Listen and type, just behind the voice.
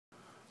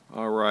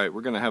Alright,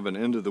 we're going to have an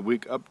end of the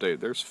week update.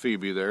 There's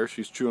Phoebe there.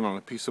 She's chewing on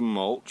a piece of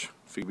mulch.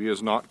 Phoebe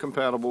is not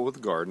compatible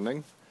with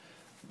gardening,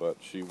 but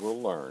she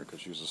will learn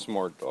because she's a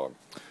smart dog.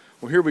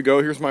 Well, here we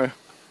go. Here's my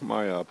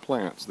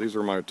plants. These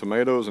are my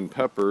tomatoes and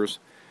peppers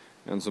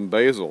and some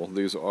basil.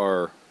 These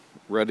are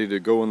ready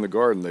to go in the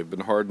garden. They've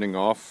been hardening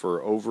off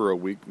for over a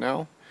week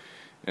now,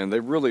 and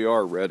they really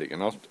are ready.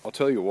 And I'll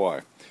tell you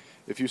why.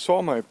 If you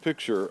saw my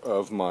picture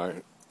of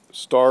my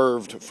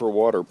starved for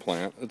water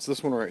plant, it's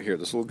this one right here,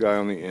 this little guy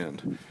on the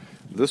end.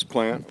 This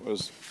plant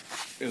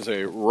is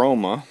a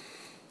Roma,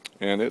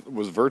 and it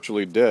was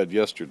virtually dead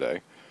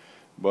yesterday,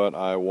 but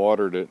I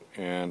watered it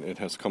and it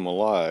has come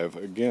alive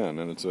again,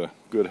 and it's a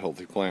good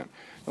healthy plant.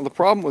 Now the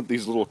problem with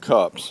these little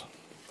cups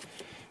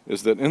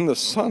is that in the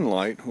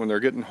sunlight, when they're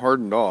getting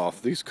hardened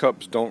off, these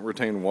cups don't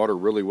retain water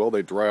really well.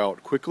 They dry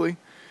out quickly.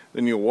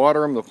 Then you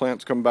water them, the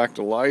plants come back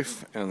to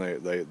life, and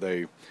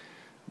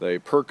they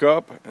perk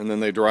up, and then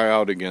they dry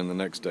out again the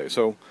next day.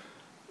 So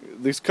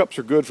these cups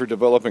are good for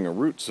developing a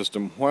root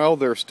system while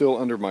they're still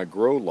under my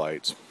grow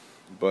lights,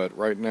 but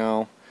right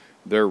now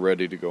they're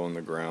ready to go in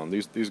the ground.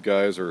 These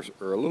guys are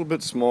a little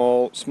bit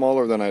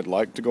smaller than I'd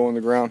like to go in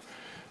the ground,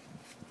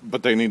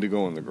 but they need to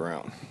go in the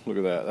ground. Look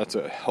at that. That's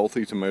a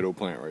healthy tomato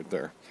plant right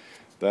there.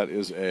 That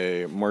is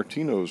a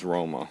Martino's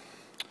Roma.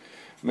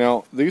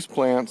 Now, these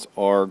plants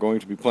are going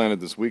to be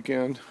planted this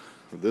weekend.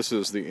 This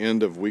is the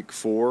end of week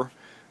 4.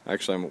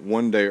 Actually, I'm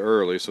 1 day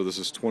early, so this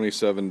is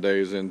 27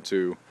 days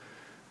into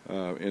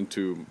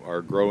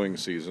our growing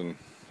season,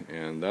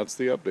 and that's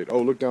the update.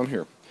 Oh, look down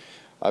here.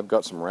 I've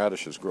got some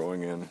radishes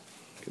growing in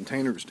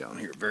containers down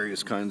here,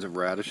 various kinds of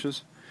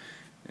radishes.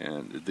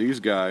 And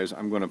these guys,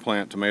 I'm going to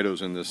plant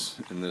tomatoes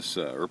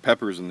or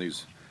peppers in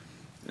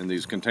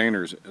these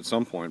containers at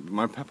some point. But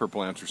my pepper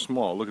plants are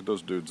small. Look at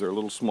those dudes. They're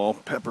little small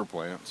pepper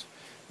plants.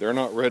 They're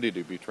not ready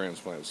to be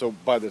transplanted. So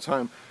by the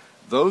time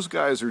those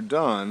guys are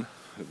done,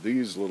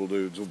 these little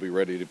dudes will be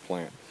ready to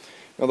plant.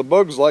 Now the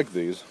bugs like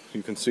these.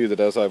 You can see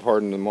that as I've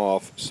hardened them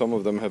off, some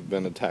of them have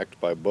been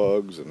attacked by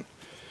bugs, and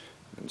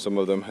some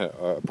of them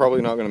are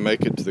probably not going to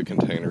make it to the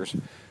containers.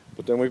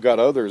 But then we've got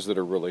others that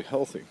are really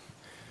healthy.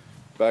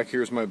 Back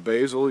here's my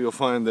basil. You'll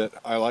find that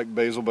I like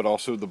basil, but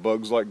also the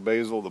bugs like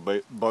basil.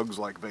 The bugs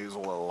like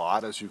basil a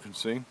lot, as you can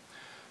see.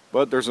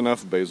 But there's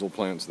enough basil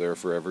plants there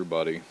for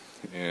everybody,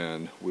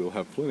 and we'll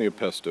have plenty of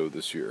pesto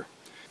this year.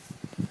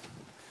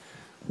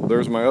 Well,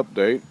 there's my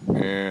update,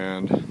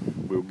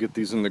 and we'll get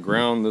these in the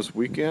ground this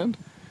weekend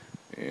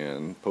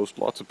and post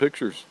lots of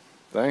pictures.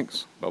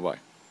 Thanks. Bye-bye.